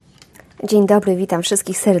Dzień dobry, witam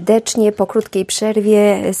wszystkich serdecznie po krótkiej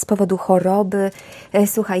przerwie z powodu choroby.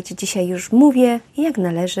 Słuchajcie, dzisiaj już mówię jak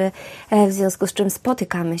należy, w związku z czym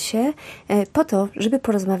spotykamy się po to, żeby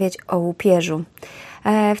porozmawiać o łupieżu.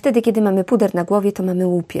 Wtedy, kiedy mamy puder na głowie, to mamy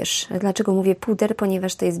łupież. Dlaczego mówię puder?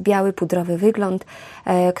 Ponieważ to jest biały, pudrowy wygląd,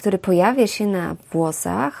 który pojawia się na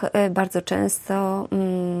włosach. Bardzo często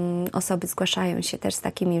osoby zgłaszają się też z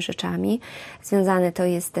takimi rzeczami. Związane to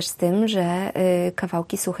jest też z tym, że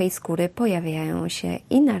kawałki suchej skóry pojawiają się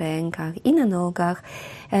i na rękach, i na nogach.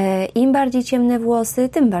 Im bardziej ciemne włosy,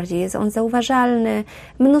 tym bardziej jest on zauważalny.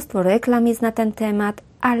 Mnóstwo reklam jest na ten temat,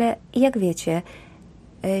 ale jak wiecie,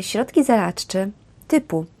 środki zaradcze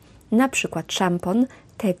typu na przykład szampon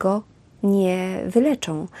tego nie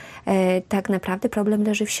wyleczą. Tak naprawdę problem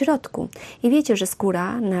leży w środku. I wiecie, że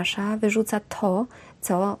skóra nasza wyrzuca to,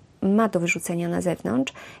 co ma do wyrzucenia na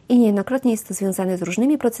zewnątrz i niejednokrotnie jest to związane z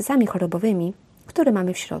różnymi procesami chorobowymi, które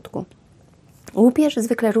mamy w środku. Łupież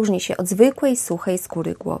zwykle różni się od zwykłej, suchej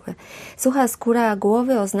skóry głowy. Sucha skóra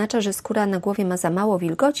głowy oznacza, że skóra na głowie ma za mało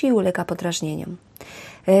wilgoci i ulega podrażnieniom.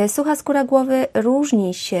 Sucha skóra głowy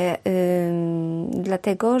różni się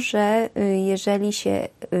dlatego, że jeżeli się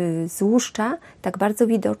złuszcza tak bardzo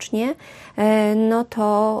widocznie, no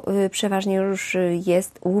to przeważnie już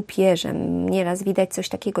jest łupieżem. Nieraz widać coś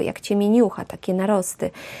takiego jak ciemieniucha, takie narosty.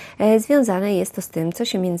 Związane jest to z tym, co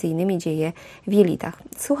się między innymi dzieje w jelitach.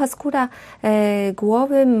 Sucha skóra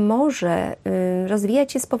głowy może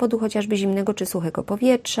rozwijać się z powodu chociażby zimnego czy suchego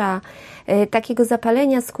powietrza, takiego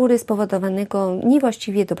zapalenia skóry spowodowanego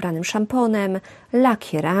niewłaściwie dobranym szamponem,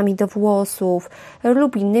 lakierami do włosów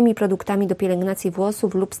lub innymi produktami do pielęgnacji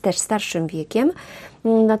włosów lub też starszym wiekiem.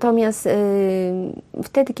 Natomiast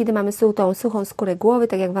wtedy, kiedy mamy tą suchą skórę głowy,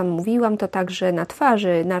 tak jak Wam mówiłam, to także na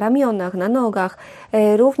twarzy, na ramionach, na nogach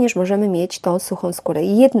również możemy mieć tą suchą skórę.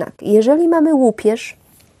 Jednak jeżeli mamy łupież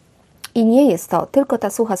i nie jest to tylko ta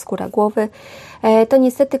sucha skóra głowy, to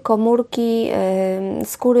niestety komórki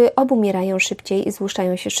skóry obumierają szybciej i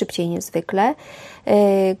złuszczają się szybciej niż zwykle.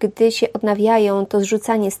 Gdy się odnawiają, to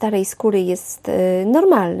zrzucanie starej skóry jest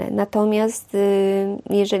normalne. Natomiast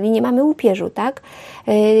jeżeli nie mamy łupieżu, tak,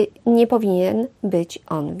 nie powinien być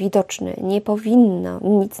on widoczny. Nie powinno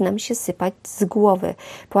nic nam się sypać z głowy.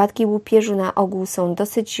 Płatki łupieżu na ogół są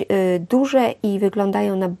dosyć duże i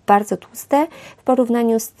wyglądają na bardzo tłuste w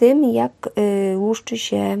porównaniu z tym, jak łuszczy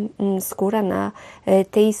się skóra na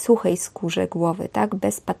tej suchej skórze głowy, tak,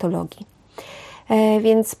 bez patologii.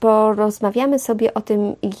 Więc porozmawiamy sobie o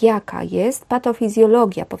tym, jaka jest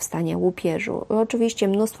patofizjologia powstania łupieżu. Oczywiście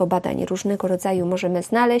mnóstwo badań różnego rodzaju możemy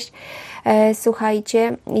znaleźć.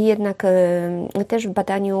 Słuchajcie, jednak też w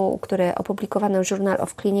badaniu, które opublikowano w Journal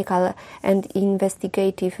of Clinical and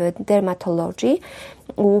Investigative Dermatology,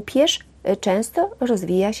 łupież często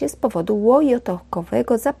rozwija się z powodu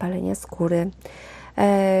łojotkowego zapalenia skóry.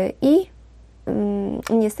 I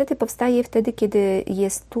niestety powstaje wtedy, kiedy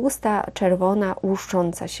jest tłusta, czerwona,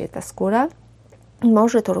 łuszcząca się ta skóra.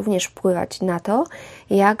 Może to również wpływać na to,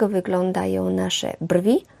 jak wyglądają nasze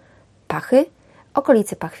brwi, pachy,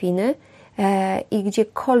 okolice pachwiny i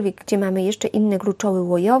gdziekolwiek, gdzie mamy jeszcze inne gruczoły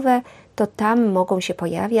łojowe, to tam mogą się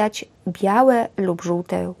pojawiać białe lub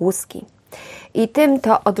żółte łuski. I tym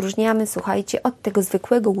to odróżniamy, słuchajcie, od tego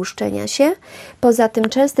zwykłego łuszczenia się. Poza tym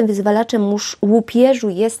częstym wyzwalaczem łupieżu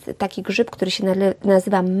jest taki grzyb, który się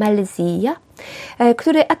nazywa Malezja,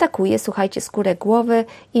 który atakuje, słuchajcie, skórę głowy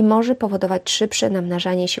i może powodować szybsze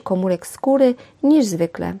namnażanie się komórek skóry niż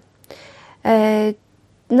zwykle.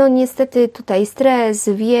 No niestety tutaj stres,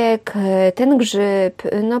 wiek, ten grzyb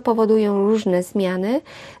powodują różne zmiany,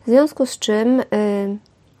 w związku z czym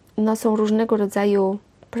są różnego rodzaju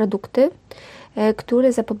produkty,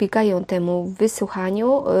 które zapobiegają temu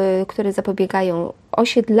wysuchaniu, które zapobiegają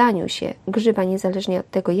osiedlaniu się grzyba, niezależnie od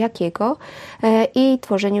tego jakiego, i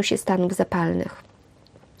tworzeniu się stanów zapalnych.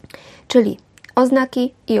 Czyli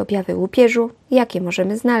oznaki i objawy łupieżu, jakie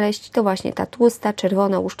możemy znaleźć, to właśnie ta tłusta,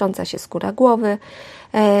 czerwona, łuszcząca się skóra głowy,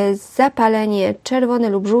 zapalenie, czerwone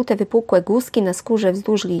lub żółte wypukłe głuski na skórze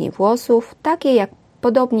wzdłuż linii włosów, takie jak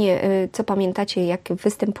podobnie, co pamiętacie, jak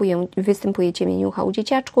występuje ciemieniucha u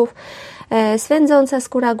dzieciaczków, swędząca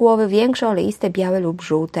skóra głowy, większe, oleiste, białe lub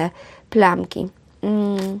żółte plamki.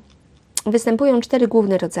 Występują 4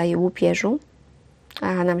 główne rodzaje łupieżu,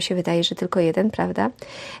 a nam się wydaje, że tylko jeden, prawda?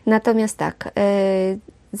 Natomiast tak,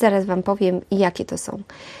 zaraz Wam powiem, jakie to są.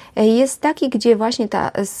 Jest taki, gdzie właśnie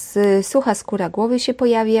ta sucha skóra głowy się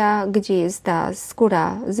pojawia, gdzie jest ta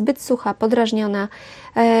skóra zbyt sucha, podrażniona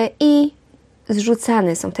i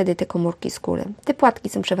zrzucane są wtedy te komórki skóry. Te płatki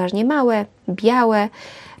są przeważnie małe, białe,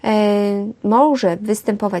 może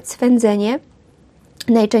występować swędzenie,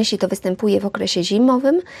 Najczęściej to występuje w okresie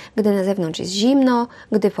zimowym, gdy na zewnątrz jest zimno,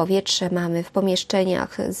 gdy powietrze mamy w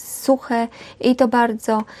pomieszczeniach suche i to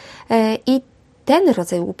bardzo. I ten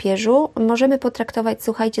rodzaj łupieżu możemy potraktować,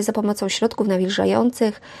 słuchajcie, za pomocą środków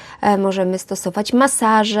nawilżających, możemy stosować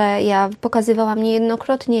masaże. Ja pokazywałam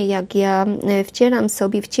niejednokrotnie, jak ja wcieram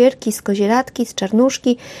sobie wcierki z kozielatki, z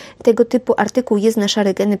czarnuszki. Tego typu artykuł jest na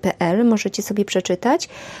szaregeny.pl, możecie sobie przeczytać.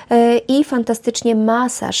 I fantastycznie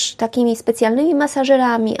masaż takimi specjalnymi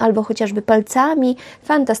masażerami albo chociażby palcami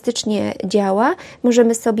fantastycznie działa.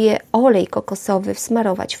 Możemy sobie olej kokosowy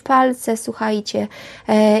wsmarować w palce, słuchajcie,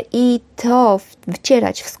 i to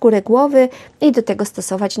wcierać w skórę głowy i do tego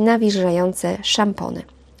stosować nawilżające szampony.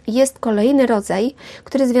 Jest kolejny rodzaj,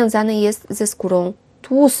 który związany jest ze skórą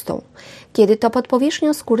tłustą. Kiedy to pod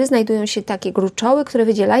powierzchnią skóry znajdują się takie gruczoły, które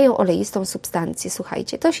wydzielają oleistą substancję.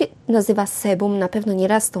 Słuchajcie, to się nazywa sebum, na pewno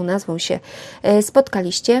nieraz z tą nazwą się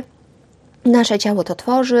spotkaliście. Nasze ciało to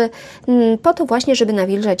tworzy po to właśnie, żeby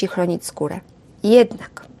nawilżać i chronić skórę.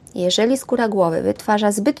 Jednak, jeżeli skóra głowy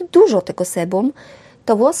wytwarza zbyt dużo tego sebum,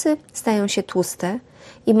 to włosy stają się tłuste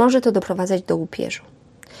i może to doprowadzać do łupieżu.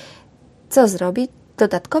 Co zrobić?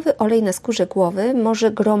 Dodatkowy olej na skórze głowy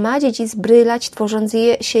może gromadzić i zbrylać, tworząc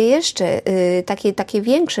się jeszcze takie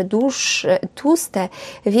większe, dłuższe, tłuste,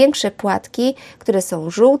 większe płatki, które są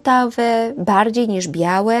żółtawe, bardziej niż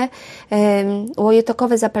białe.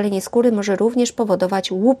 Łojotokowe zapalenie skóry może również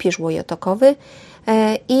powodować łupież łojotokowy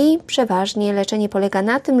i przeważnie leczenie polega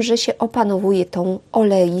na tym, że się opanowuje tą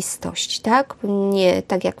oleistość, tak? Nie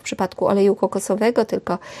tak jak w przypadku oleju kokosowego,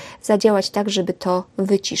 tylko zadziałać tak, żeby to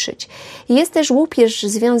wyciszyć. Jest też łupież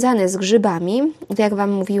związany z grzybami, jak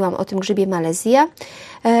Wam mówiłam o tym grzybie Malezja,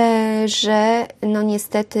 że no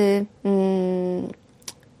niestety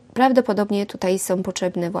prawdopodobnie tutaj są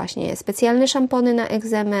potrzebne właśnie specjalne szampony na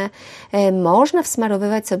egzemę. Można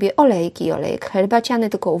wsmarowywać sobie olejki, olejek herbaciany,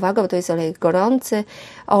 tylko uwaga, bo to jest olejek gorący,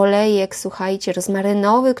 olejek, słuchajcie,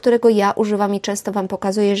 rozmarynowy, którego ja używam i często Wam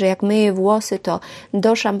pokazuję, że jak myję włosy, to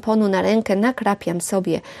do szamponu na rękę nakrapiam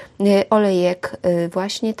sobie olejek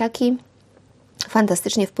właśnie taki.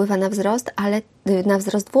 Fantastycznie wpływa na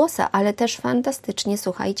wzrost włosa, ale też fantastycznie,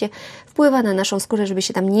 słuchajcie, wpływa na naszą skórę, żeby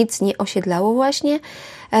się tam nic nie osiedlało właśnie.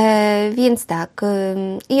 Więc tak,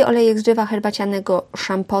 i olejek z drzewa herbacianego,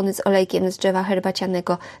 szampony z olejkiem z drzewa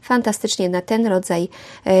herbacianego fantastycznie na ten rodzaj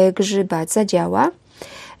grzyba zadziała.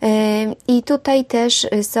 I tutaj też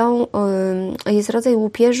jest rodzaj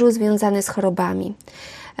łupieżu związany z chorobami,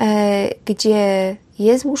 gdzie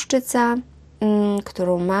jest łuszczyca,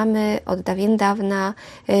 którą mamy od dawien dawna,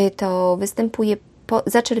 to występuje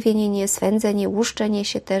zaczerwienienie, swędzenie, łuszczenie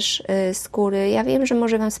się też skóry. Ja wiem, że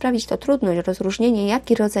może Wam sprawić to trudność, rozróżnienie,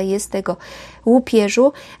 jaki rodzaj jest tego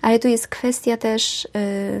łupieżu, ale tu jest kwestia też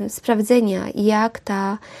sprawdzenia, jak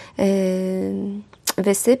ta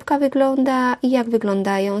wysypka wygląda i jak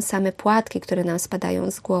wyglądają same płatki, które nam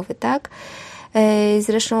spadają z głowy, tak?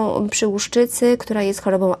 Zresztą przy łuszczycy, która jest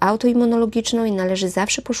chorobą autoimmunologiczną i należy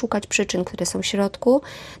zawsze poszukać przyczyn, które są w środku,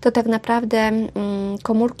 to tak naprawdę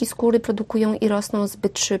komórki skóry produkują i rosną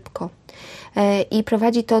zbyt szybko. I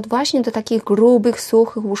prowadzi to właśnie do takich grubych,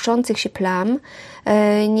 suchych, łuszczących się plam.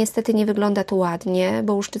 Niestety nie wygląda to ładnie,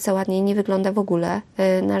 bo łuszczyca ładnie nie wygląda w ogóle.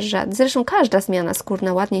 Zresztą każda zmiana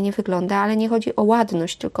skórna ładnie nie wygląda, ale nie chodzi o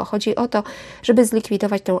ładność, tylko chodzi o to, żeby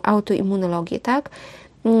zlikwidować tę autoimmunologię, tak?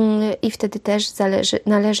 I wtedy też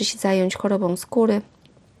należy się zająć chorobą skóry,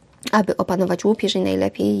 aby opanować łupież i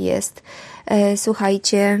najlepiej jest,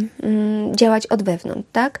 słuchajcie, działać od wewnątrz,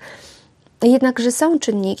 tak? Jednakże są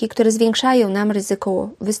czynniki, które zwiększają nam ryzyko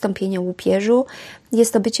wystąpienia łupieżu.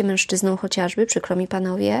 Jest to bycie mężczyzną chociażby, przykro mi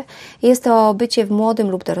panowie. Jest to bycie w młodym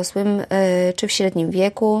lub dorosłym czy w średnim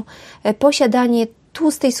wieku. Posiadanie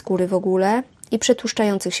tłustej skóry w ogóle i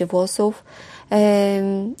przetłuszczających się włosów.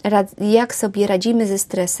 Jak sobie radzimy ze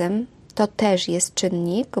stresem, to też jest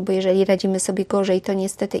czynnik, bo jeżeli radzimy sobie gorzej, to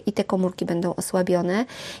niestety i te komórki będą osłabione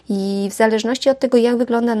i w zależności od tego, jak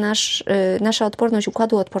wygląda nasza odporność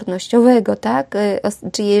układu odpornościowego, tak?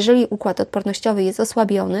 Czy jeżeli układ odpornościowy jest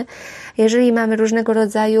osłabiony, jeżeli mamy różnego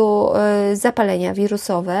rodzaju zapalenia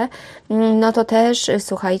wirusowe, no to też,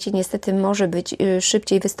 słuchajcie, niestety może być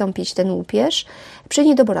szybciej wystąpić ten łupież. Przy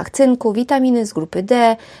niedoborach cynku, witaminy z grupy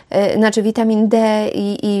D, znaczy witamin D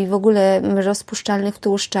i w ogóle rozpuszczalnych w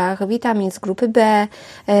tłuszczach, witamin z grupy B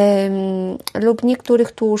lub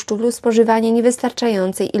niektórych tłuszczów lub spożywanie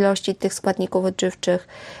niewystarczającej ilości tych składników odżywczych.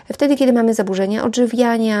 Wtedy, kiedy mamy zaburzenia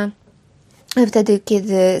odżywiania, wtedy,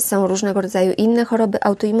 kiedy są różnego rodzaju inne choroby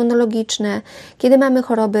autoimmunologiczne, kiedy mamy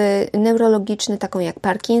choroby neurologiczne, taką jak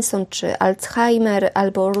Parkinson czy Alzheimer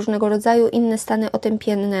albo różnego rodzaju inne stany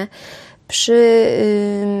otępienne, Przy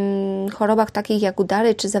chorobach takich jak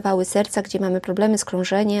udary czy zawały serca, gdzie mamy problemy z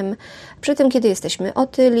krążeniem, przy tym, kiedy jesteśmy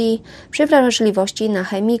otyli, przy wrażliwości na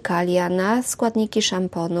chemikalia, na składniki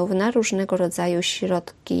szamponów, na różnego rodzaju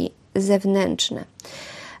środki zewnętrzne.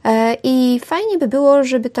 I fajnie by było,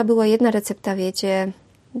 żeby to była jedna recepta, wiecie,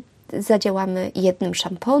 zadziałamy jednym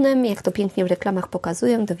szamponem, jak to pięknie w reklamach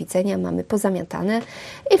pokazują, do widzenia, mamy pozamiatane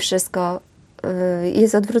i wszystko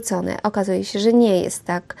jest odwrócone. Okazuje się, że nie jest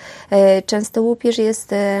tak. Często łupież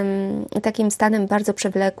jest takim stanem bardzo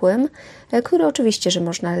przewlekłym, który oczywiście, że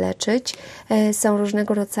można leczyć. Są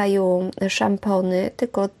różnego rodzaju szampony,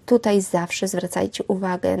 tylko tutaj zawsze zwracajcie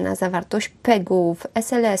uwagę na zawartość PEG-ów,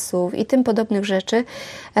 SLS-ów i tym podobnych rzeczy.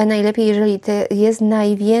 Najlepiej, jeżeli jest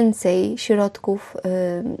najwięcej środków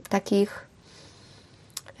takich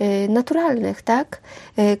naturalnych, tak?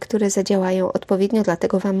 Które zadziałają odpowiednio,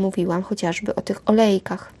 dlatego Wam mówiłam chociażby o tych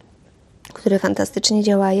olejkach, które fantastycznie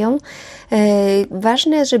działają.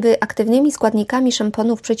 Ważne, żeby aktywnymi składnikami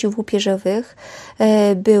szamponów przeciwłupieżowych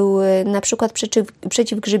były na przykład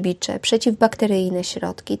przeciwgrzybicze, przeciwbakteryjne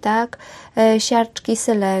środki, tak? Siarczki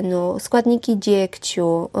selenu, składniki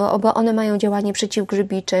dziegciu, bo one mają działanie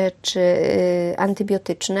przeciwgrzybicze czy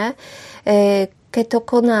antybiotyczne.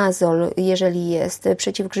 Ketokonazol, jeżeli jest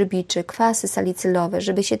przeciwgrzybiczy, kwasy salicylowe,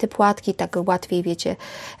 żeby się te płatki tak łatwiej, wiecie,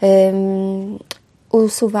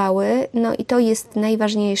 usuwały. No i to jest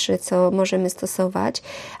najważniejsze, co możemy stosować,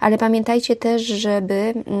 ale pamiętajcie też,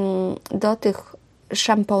 żeby do tych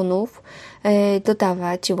szamponów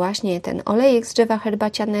dodawać właśnie ten olejek z drzewa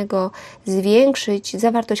herbacianego, zwiększyć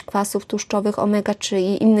zawartość kwasów tłuszczowych omega-3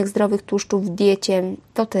 i innych zdrowych tłuszczów w diecie.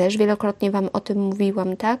 To też wielokrotnie Wam o tym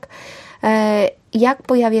mówiłam, tak? Jak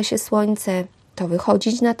pojawia się słońce, to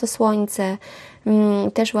wychodzić na to słońce,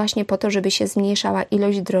 też właśnie po to, żeby się zmniejszała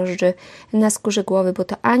ilość drożdży na skórze głowy, bo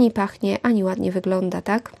to ani pachnie, ani ładnie wygląda,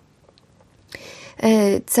 tak?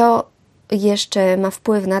 Co jeszcze ma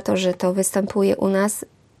wpływ na to, że to występuje u nas?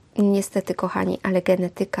 Niestety, kochani, ale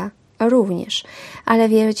genetyka również. Ale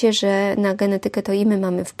wiecie, że na genetykę to i my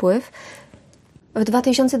mamy wpływ. W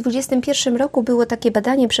 2021 roku było takie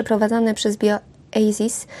badanie przeprowadzone przez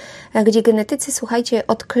BioASIS, gdzie genetycy, słuchajcie,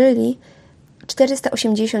 odkryli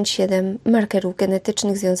 487 markerów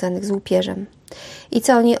genetycznych związanych z łupieżem. I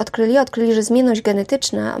co oni odkryli? Odkryli, że zmienność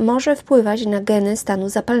genetyczna może wpływać na geny stanu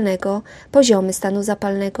zapalnego, poziomy stanu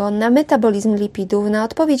zapalnego, na metabolizm lipidów, na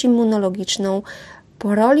odpowiedź immunologiczną,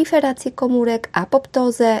 proliferację komórek,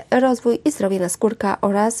 apoptozę, rozwój i zdrowie naskórka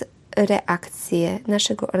oraz reakcję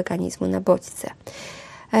naszego organizmu na bodźce.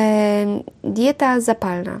 Dieta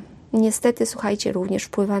zapalna. Niestety, słuchajcie, również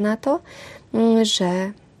wpływa na to,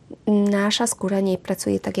 że nasza skóra nie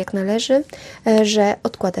pracuje tak jak należy, że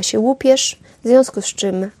odkłada się łupież, w związku z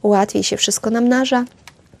czym łatwiej się wszystko namnaża,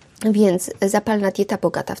 więc zapalna dieta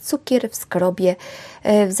bogata w cukier, w skrobie,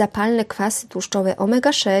 w zapalne kwasy tłuszczowe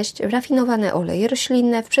omega-6, w rafinowane oleje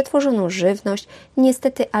roślinne, w przetworzoną żywność,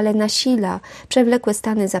 niestety, ale nasila przewlekłe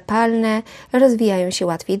stany zapalne, rozwijają się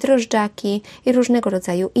łatwiej drożdżaki i różnego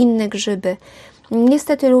rodzaju inne grzyby.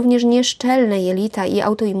 Niestety również nieszczelne jelita i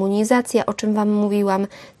autoimmunizacja, o czym Wam mówiłam,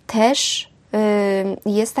 też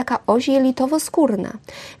jest taka oś jelitowo-skórna,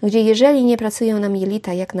 gdzie jeżeli nie pracują nam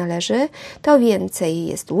jelita jak należy, to więcej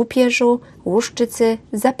jest łupieżu, łuszczycy,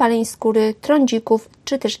 zapaleń skóry, trądzików,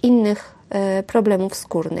 czy też innych problemów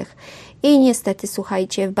skórnych. I niestety,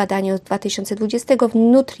 słuchajcie, w badaniu z 2020 w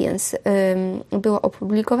Nutrients było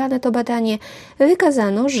opublikowane to badanie,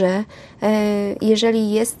 wykazano, że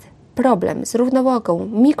jeżeli jest problem z równowagą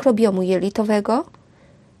mikrobiomu jelitowego,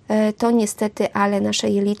 to niestety, ale nasze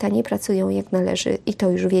jelita nie pracują jak należy i to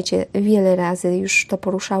już wiecie, wiele razy już to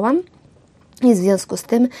poruszałam. I w związku z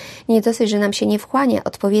tym nie dosyć, że nam się nie wchłania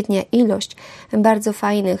odpowiednia ilość bardzo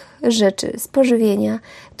fajnych rzeczy z pożywienia,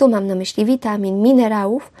 tu mam na myśli witamin,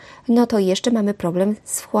 minerałów, no to jeszcze mamy problem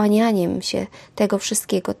z wchłanianiem się tego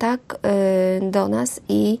wszystkiego tak do nas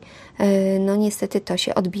i no niestety to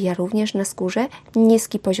się odbija również na skórze.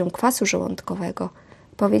 Niski poziom kwasu żołądkowego.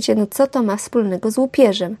 Powiecie, no co to ma wspólnego z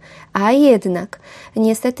łupieżem? A jednak,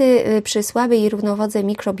 niestety przy słabej równowodze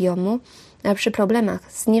mikrobiomu, przy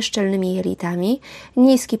problemach z nieszczelnymi jelitami,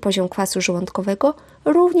 niski poziom kwasu żołądkowego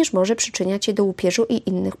również może przyczyniać się do łupieżu i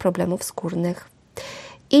innych problemów skórnych.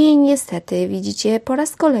 I niestety, widzicie, po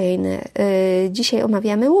raz kolejny, dzisiaj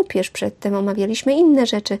omawiamy łupież, przedtem omawialiśmy inne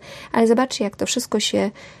rzeczy, ale zobaczcie, jak to wszystko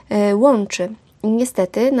się łączy.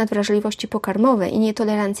 Niestety nadwrażliwości pokarmowe i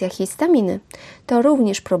nietolerancja histaminy to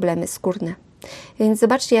również problemy skórne. Więc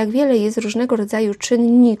zobaczcie, jak wiele jest różnego rodzaju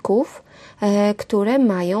czynników, które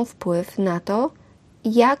mają wpływ na to,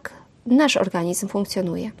 jak nasz organizm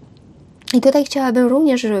funkcjonuje. I tutaj chciałabym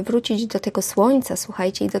również wrócić do tego słońca,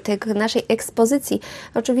 słuchajcie, i do tej naszej ekspozycji.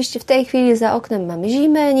 Oczywiście w tej chwili za oknem mamy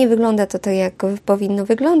zimę, nie wygląda to tak, jak powinno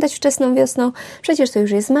wyglądać wczesną wiosną, przecież to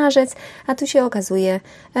już jest marzec, a tu się okazuje,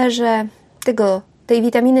 że tej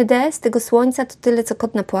witaminy D z tego słońca to tyle, co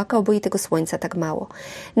kot napłakał, bo i tego słońca tak mało.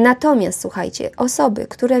 Natomiast, słuchajcie, osoby,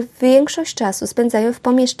 które większość czasu spędzają w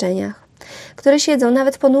pomieszczeniach, które siedzą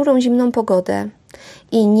nawet w ponurą, zimną pogodę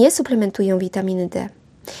i nie suplementują witaminy D,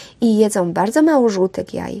 i jedzą bardzo mało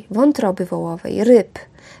żółtek jaj, wątroby wołowej, ryb,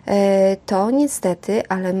 to niestety,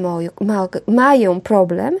 ale mają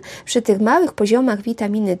problem przy tych małych poziomach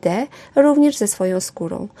witaminy D również ze swoją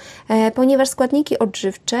skórą, ponieważ składniki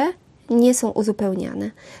odżywcze nie są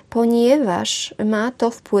uzupełniane, ponieważ ma to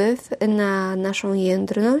wpływ na naszą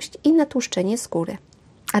jędrność i na tłuszczenie skóry.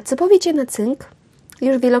 A co powiecie na cynk?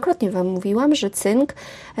 Już wielokrotnie Wam mówiłam, że cynk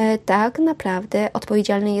tak naprawdę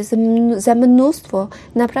odpowiedzialny jest za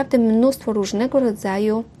naprawdę mnóstwo różnego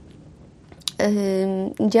rodzaju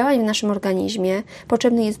działań w naszym organizmie.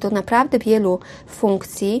 Potrzebny jest do naprawdę wielu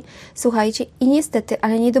funkcji. Słuchajcie, i niestety,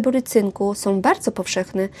 ale niedobory cynku są bardzo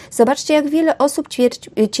powszechne. Zobaczcie, jak wiele osób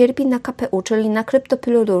cierpi na KPU, czyli na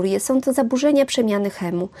kryptopyrolurie. Są to zaburzenia przemiany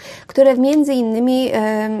chemu, które między innymi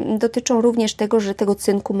dotyczą również tego, że tego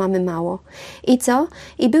cynku mamy mało. I co?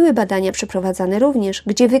 I były badania przeprowadzane również,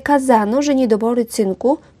 gdzie wykazano, że niedobory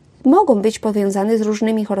cynku mogą być powiązane z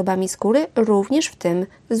różnymi chorobami skóry, również w tym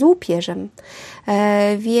z łupieżem.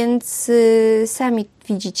 Więc sami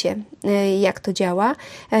widzicie, jak to działa.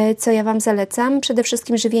 Co ja Wam zalecam? Przede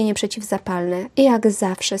wszystkim żywienie przeciwzapalne. I jak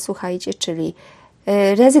zawsze, słuchajcie, czyli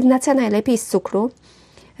rezygnacja najlepiej z cukru,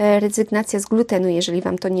 rezygnacja z glutenu, jeżeli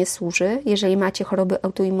Wam to nie służy, jeżeli macie choroby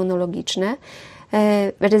autoimmunologiczne,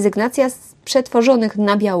 rezygnacja z przetworzonych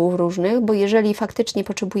nabiałów różnych, bo jeżeli faktycznie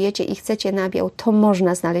potrzebujecie i chcecie nabiał, to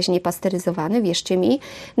można znaleźć niepasteryzowany, wierzcie mi.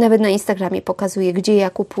 Nawet na Instagramie pokazuję, gdzie ja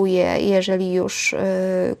kupuję, jeżeli już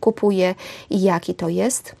kupuję i jaki to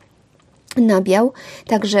jest nabiał.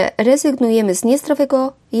 Także rezygnujemy z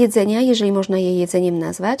niezdrowego jedzenia, jeżeli można je jedzeniem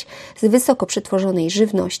nazwać, z wysoko przetworzonej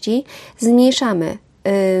żywności, zmniejszamy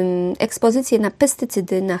ekspozycję na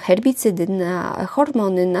pestycydy, na herbicydy, na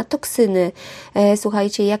hormony, na toksyny,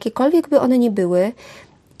 słuchajcie, jakiekolwiek by one nie były,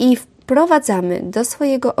 i wprowadzamy do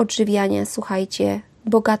swojego odżywiania, słuchajcie,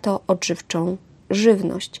 bogato odżywczą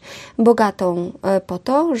żywność, bogatą po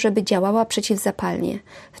to, żeby działała przeciwzapalnie.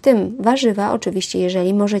 W tym warzywa, oczywiście,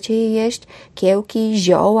 jeżeli możecie je jeść, kiełki,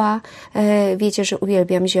 zioła. Wiecie, że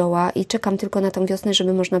uwielbiam zioła i czekam tylko na tą wiosnę,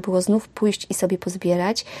 żeby można było znów pójść i sobie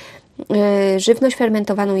pozbierać. Żywność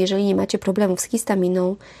fermentowaną, jeżeli nie macie problemów z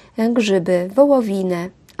histaminą, grzyby, wołowinę,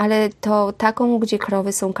 ale to taką, gdzie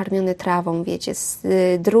krowy są karmione trawą, wiecie, z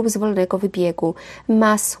drób z wolnego wybiegu,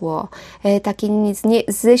 masło, takie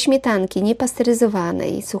ze śmietanki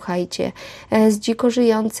niepasteryzowanej, słuchajcie, z dziko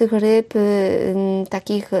żyjących ryb,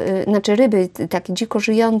 ryby takie dziko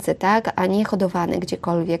żyjące, tak, a nie hodowane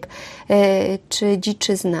gdziekolwiek, czy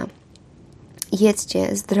dziczyzna.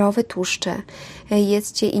 Jedzcie zdrowe tłuszcze,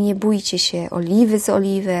 jedzcie i nie bójcie się oliwy z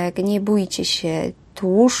oliwek, nie bójcie się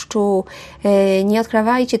tłuszczu, nie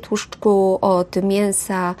odkrawajcie tłuszczu od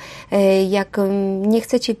mięsa. Jak nie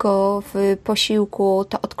chcecie go w posiłku,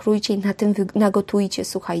 to odkrójcie i na tym nagotujcie,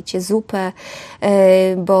 słuchajcie, zupę,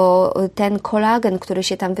 bo ten kolagen, który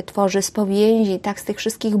się tam wytworzy z powięzi, tak, z tych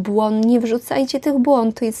wszystkich błon, nie wrzucajcie tych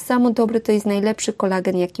błon, to jest samo dobry, to jest najlepszy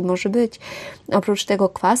kolagen, jaki może być. Oprócz tego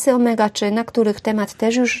kwasy omega-3, na których temat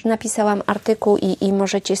też już napisałam artykuł i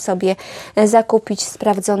możecie sobie zakupić,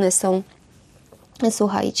 sprawdzone są.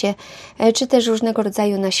 Słuchajcie, czy też różnego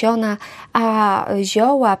rodzaju nasiona, a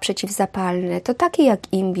zioła przeciwzapalne to takie jak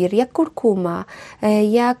imbir, jak kurkuma,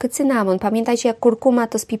 jak cynamon. Pamiętajcie, jak kurkuma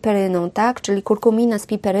to z piperyną, tak? Czyli kurkumina z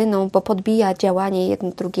piperyną, bo podbija działanie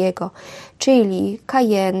jedno drugiego. Chili,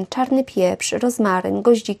 kajen, czarny pieprz, rozmaryn,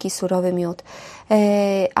 goździki, surowy miód.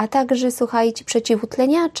 A także, słuchajcie,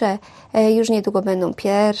 przeciwutleniacze. Już niedługo będą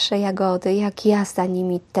pierwsze jagody, jak ja za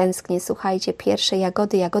nimi tęsknię, słuchajcie, pierwsze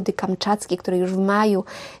jagody kamczackie, które już w maju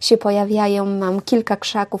się pojawiają. Mam kilka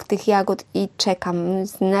krzaków tych jagód i czekam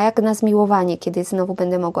jak na zmiłowanie, kiedy znowu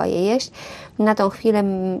będę mogła je jeść. Na tą chwilę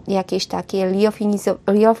jakieś takie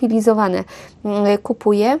liofilizowane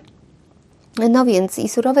kupuję. No więc i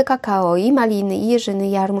surowe kakao, i maliny, i jeżyny,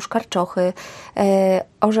 jarmuż, karczochy,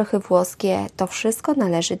 orzechy włoskie, to wszystko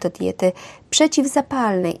należy do diety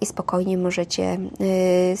przeciwzapalnej i spokojnie możecie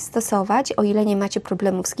stosować, o ile nie macie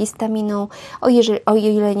problemów z histaminą, o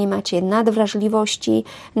ile nie macie nadwrażliwości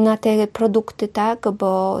na te produkty, tak,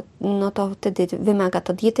 bo no to wtedy wymaga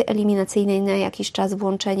to diety eliminacyjnej na jakiś czas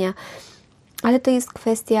włączenia. Ale to jest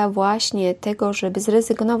kwestia właśnie tego, żeby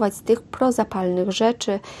zrezygnować z tych prozapalnych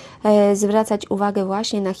rzeczy, zwracać uwagę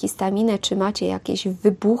właśnie na histaminę, czy macie jakieś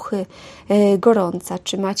wybuchy gorąca,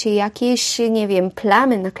 czy macie jakieś, nie wiem,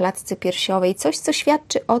 plamy na klatce piersiowej, coś, co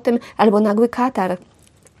świadczy o tym, albo nagły katar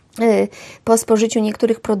po spożyciu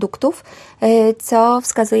niektórych produktów, co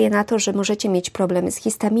wskazuje na to, że możecie mieć problemy z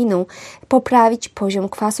histaminą, poprawić poziom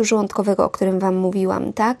kwasu żołądkowego, o którym Wam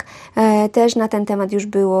mówiłam, tak? Też na ten temat już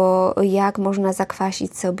było, jak można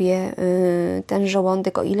zakwasić sobie ten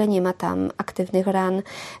żołądek, o ile nie ma tam aktywnych ran,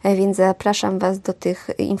 więc zapraszam Was do tych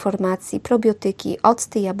informacji. Probiotyki,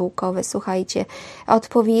 octy jabłkowe, słuchajcie,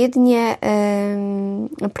 odpowiednie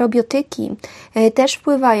probiotyki też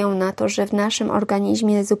wpływają na to, że w naszym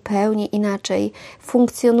organizmie zupełnie inaczej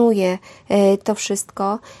funkcjonuje to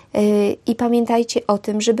wszystko i pamiętajcie o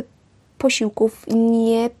tym, żeby posiłków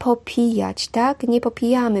nie popijać, tak? Nie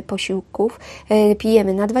popijamy posiłków,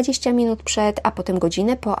 pijemy na 20 minut przed, a potem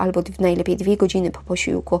godzinę po, albo najlepiej 2 godziny po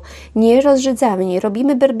posiłku. Nie rozrzydzamy, nie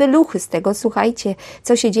robimy berbeluchy z tego, słuchajcie,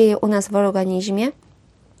 co się dzieje u nas w organizmie,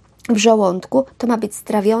 w żołądku, to ma być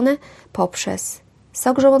strawione poprzez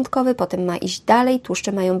sok żołądkowy, potem ma iść dalej,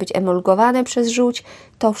 tłuszcze mają być emulgowane przez żółć,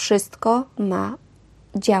 to wszystko ma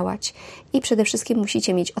działać. I przede wszystkim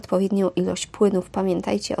musicie mieć odpowiednią ilość płynów.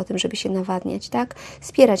 Pamiętajcie o tym, żeby się nawadniać, tak?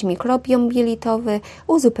 Wspierać mikrobiom jelitowy,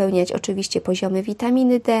 uzupełniać oczywiście poziomy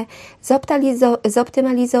witaminy D,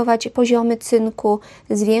 zoptymalizować poziomy cynku,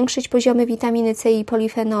 zwiększyć poziomy witaminy C i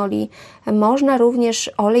polifenoli. Można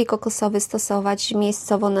również olej kokosowy stosować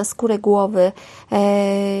miejscowo na skórę głowy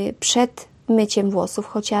przed myciem włosów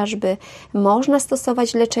chociażby. Można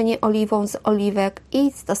stosować leczenie oliwą z oliwek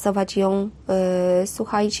i stosować ją,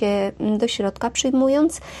 słuchajcie, do środka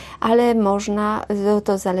przyjmując, ale można,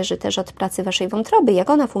 to zależy też od pracy Waszej wątroby, jak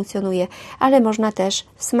ona funkcjonuje, ale można też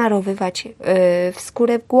smarowywać w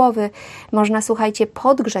skórę głowy. Można, słuchajcie,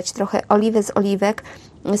 podgrzać trochę oliwę z oliwek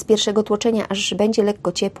z pierwszego tłoczenia, aż będzie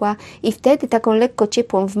lekko ciepła i wtedy taką lekko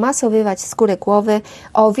ciepłą wmasowywać skórę głowy,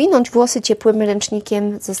 owinąć włosy ciepłym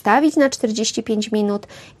ręcznikiem, zostawić na 45 minut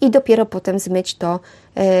i dopiero potem zmyć to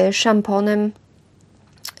szamponem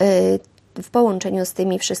w połączeniu z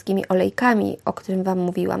tymi wszystkimi olejkami, o którym Wam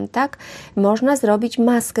mówiłam, tak? Można zrobić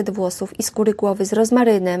maskę do włosów i skóry głowy z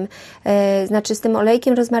rozmarynem, znaczy z tym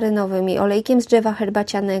olejkiem rozmarynowym i olejkiem z drzewa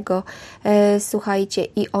herbacianego, słuchajcie,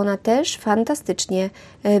 i ona też fantastycznie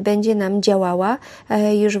będzie nam działała.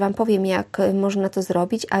 Już Wam powiem, jak można to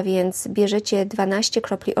zrobić, a więc bierzecie 12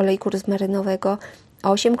 kropli olejku rozmarynowego,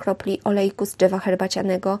 8 kropli olejku z drzewa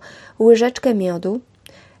herbacianego, łyżeczkę miodu,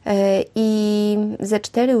 i ze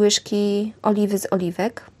 4 łyżki oliwy z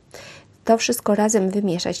oliwek. To wszystko razem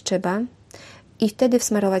wymieszać trzeba i wtedy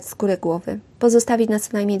wsmarować skórę głowy. Pozostawić na co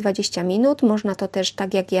najmniej 20 minut. Można to też,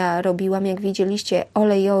 tak jak ja robiłam, jak widzieliście,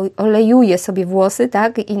 olejuję sobie włosy,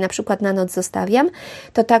 tak, i na przykład na noc zostawiam,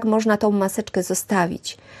 to tak można tą maseczkę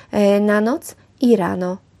zostawić na noc i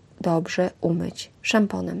rano dobrze umyć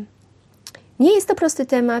szamponem. Nie jest to prosty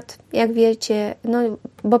temat, jak wiecie, no,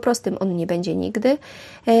 bo prostym on nie będzie nigdy,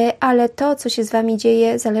 ale to, co się z Wami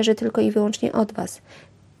dzieje, zależy tylko i wyłącznie od Was.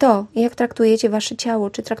 To, jak traktujecie Wasze ciało,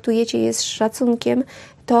 czy traktujecie je z szacunkiem,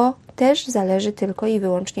 to też zależy tylko i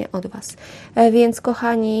wyłącznie od Was. Więc,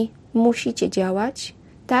 kochani, musicie działać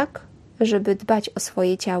tak, żeby dbać o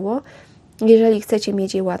swoje ciało. Jeżeli chcecie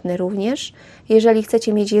mieć je ładne również, jeżeli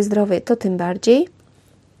chcecie mieć je zdrowe, to tym bardziej.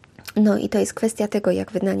 No i to jest kwestia tego,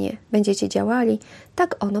 jak Wy na nie będziecie działali,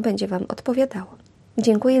 tak ono będzie Wam odpowiadało.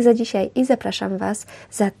 Dziękuję za dzisiaj i zapraszam Was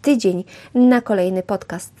za tydzień na kolejny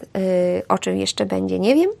podcast. O czym jeszcze będzie,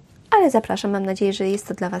 nie wiem, ale zapraszam. Mam nadzieję, że jest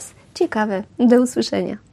to dla Was ciekawe. Do usłyszenia.